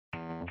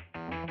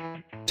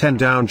10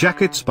 down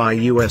jackets by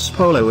US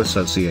Polo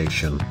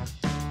Association.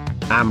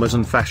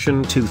 Amazon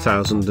Fashion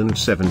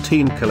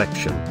 2017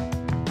 collection.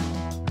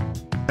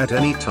 At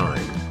any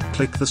time,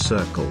 click the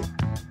circle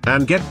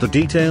and get the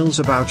details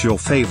about your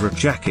favorite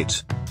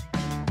jacket.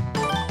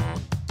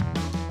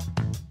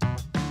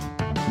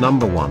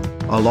 Number 1,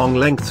 a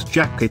long-length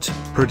jacket,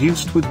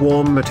 produced with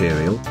warm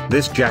material.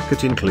 This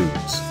jacket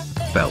includes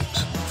belt,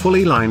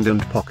 fully lined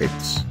and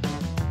pockets.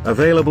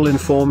 Available in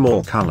 4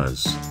 more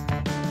colors.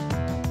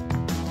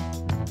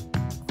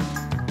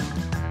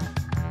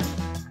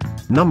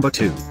 Number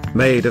 2,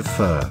 made of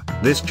fur.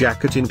 This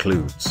jacket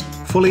includes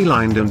fully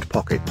lined and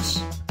pockets.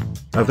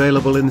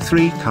 Available in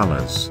 3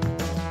 colors.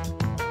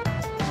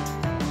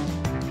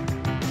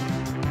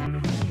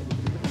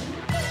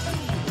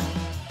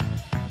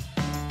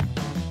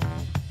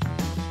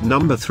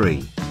 Number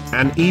 3,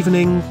 an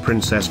evening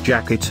princess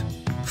jacket,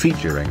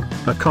 featuring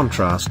a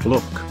contrast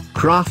look,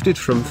 crafted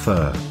from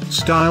fur,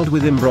 styled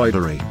with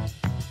embroidery.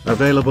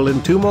 Available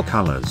in 2 more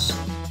colors.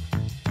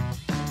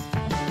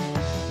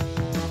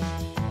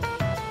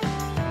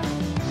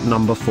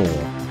 Number 4,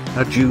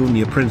 a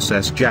junior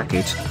princess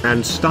jacket,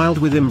 and styled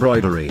with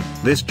embroidery.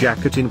 This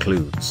jacket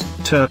includes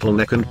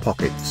turtleneck and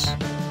pockets.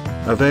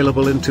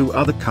 Available in 2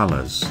 other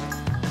colors.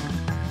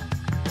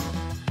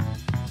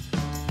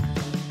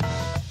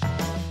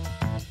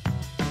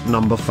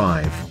 Number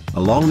 5, a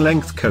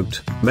long-length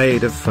coat,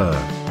 made of fur,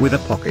 with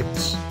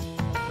pockets.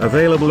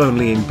 Available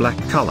only in black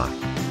color.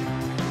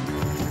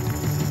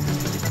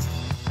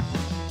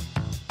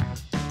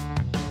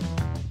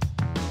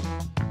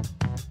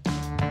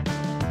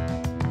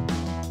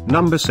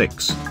 Number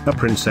 6, a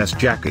princess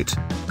jacket,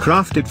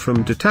 crafted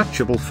from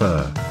detachable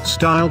fur,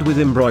 styled with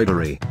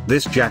embroidery.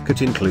 This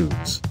jacket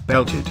includes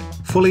belted,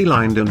 fully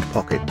lined and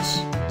pockets.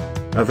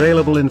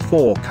 Available in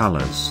 4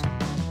 colors.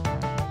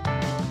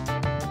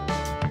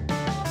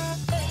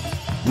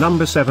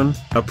 Number 7,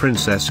 a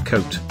princess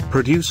coat,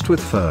 produced with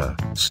fur,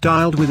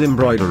 styled with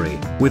embroidery,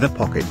 with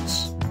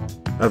pockets.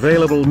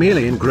 Available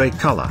merely in grey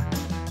color.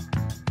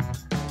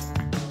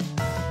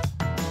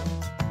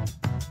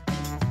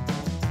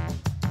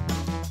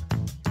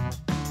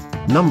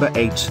 Number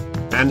 8,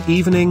 an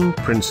evening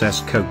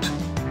princess coat,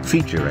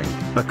 featuring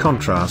a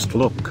contrast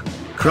look,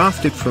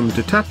 crafted from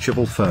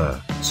detachable fur,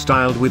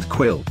 styled with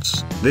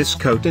quilts. This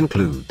coat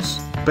includes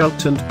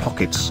belt and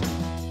pockets.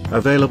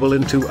 Available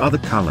in 2 other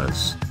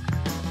colors.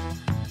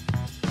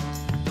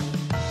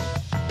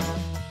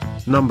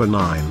 Number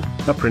 9,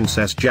 a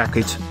princess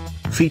jacket,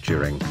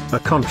 featuring a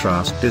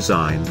contrast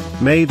design,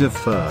 made of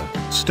fur,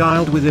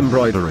 styled with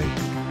embroidery.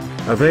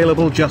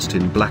 Available just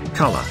in black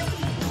color.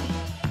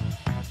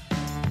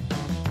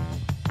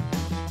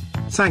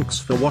 Thanks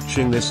for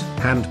watching this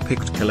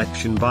hand-picked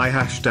collection by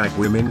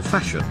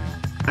 #womensFashion.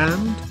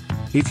 And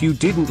if you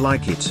didn't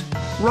like it,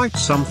 write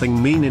something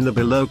mean in the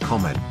below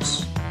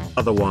comments.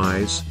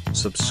 Otherwise,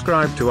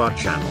 subscribe to our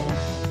channel.